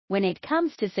When it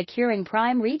comes to securing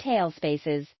prime retail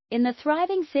spaces in the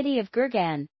thriving city of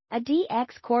Gurgaon,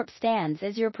 ADX Corp stands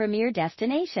as your premier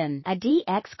destination.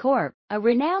 ADX Corp, a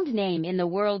renowned name in the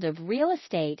world of real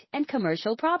estate and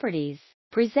commercial properties,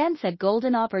 presents a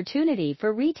golden opportunity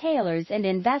for retailers and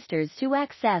investors to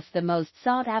access the most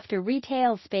sought-after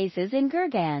retail spaces in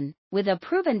Gurgaon. With a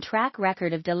proven track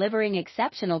record of delivering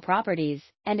exceptional properties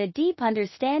and a deep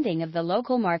understanding of the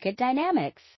local market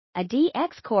dynamics,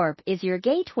 ADX Corp is your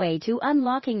gateway to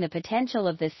unlocking the potential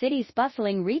of the city's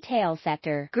bustling retail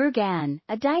sector. Gurgaon,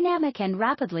 a dynamic and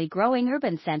rapidly growing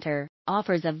urban center,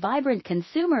 offers a vibrant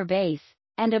consumer base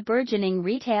and a burgeoning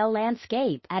retail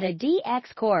landscape. At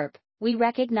ADX Corp, we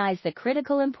recognize the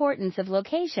critical importance of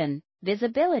location,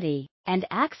 visibility, and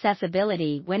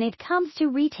accessibility when it comes to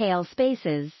retail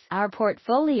spaces. Our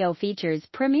portfolio features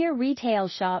premier retail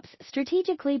shops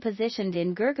strategically positioned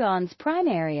in Gurgaon's prime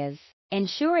areas,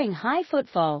 ensuring high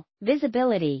footfall,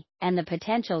 visibility, and the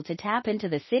potential to tap into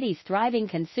the city's thriving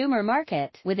consumer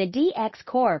market. With ADX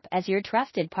Corp as your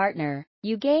trusted partner,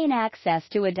 you gain access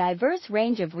to a diverse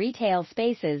range of retail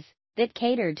spaces that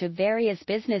cater to various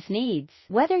business needs.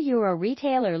 Whether you're a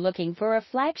retailer looking for a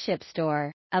flagship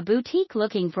store, a boutique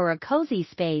looking for a cozy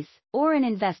space, or an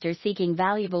investor seeking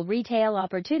valuable retail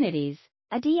opportunities,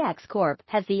 ADX Corp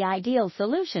has the ideal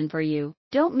solution for you.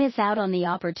 Don't miss out on the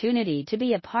opportunity to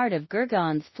be a part of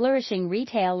Gurgaon's flourishing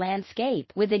retail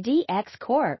landscape. With ADX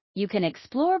Corp, you can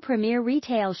explore premier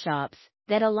retail shops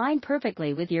that align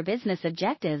perfectly with your business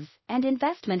objectives and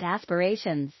investment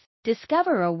aspirations.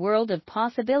 Discover a world of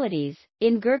possibilities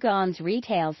in Gurgaon's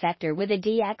retail sector with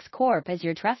ADX Corp as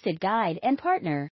your trusted guide and partner.